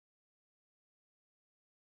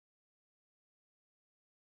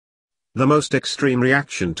The most extreme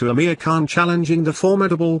reaction to Amir Khan challenging the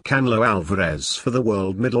formidable Canelo Alvarez for the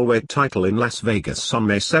world middleweight title in Las Vegas on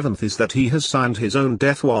May 7 is that he has signed his own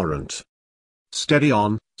death warrant. Steady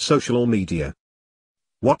on, social media.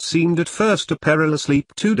 What seemed at first a perilous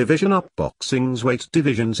leap to division up boxing's weight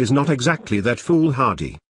divisions is not exactly that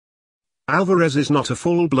foolhardy. Alvarez is not a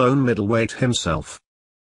full-blown middleweight himself.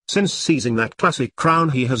 Since seizing that classic crown,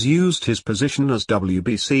 he has used his position as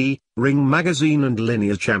WBC, Ring Magazine and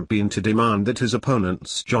Linear champion to demand that his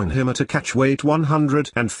opponents join him at a catchweight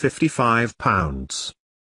 155 pounds.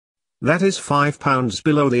 That is 5 pounds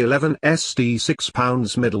below the 6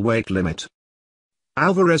 pounds middleweight limit.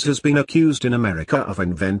 Alvarez has been accused in America of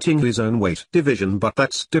inventing his own weight division, but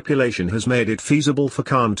that stipulation has made it feasible for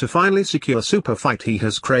Khan to finally secure a super fight he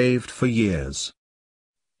has craved for years.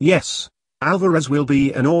 Yes, Alvarez will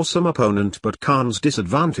be an awesome opponent, but Khan's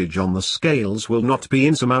disadvantage on the scales will not be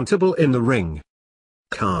insurmountable in the ring.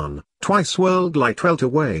 Khan, twice world light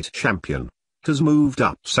welterweight champion, has moved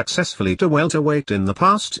up successfully to welterweight in the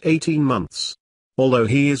past 18 months. Although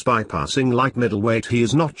he is bypassing light middleweight, he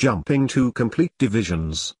is not jumping to complete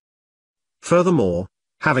divisions. Furthermore,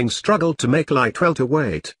 having struggled to make light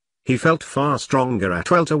welterweight, he felt far stronger at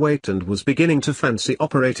welterweight and was beginning to fancy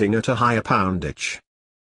operating at a higher poundage.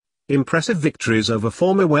 Impressive victories over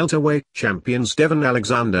former welterweight champions Devon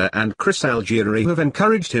Alexander and Chris Algieri have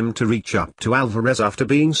encouraged him to reach up to Alvarez after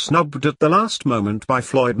being snubbed at the last moment by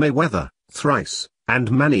Floyd Mayweather, thrice, and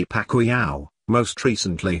Manny Pacquiao, most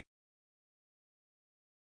recently.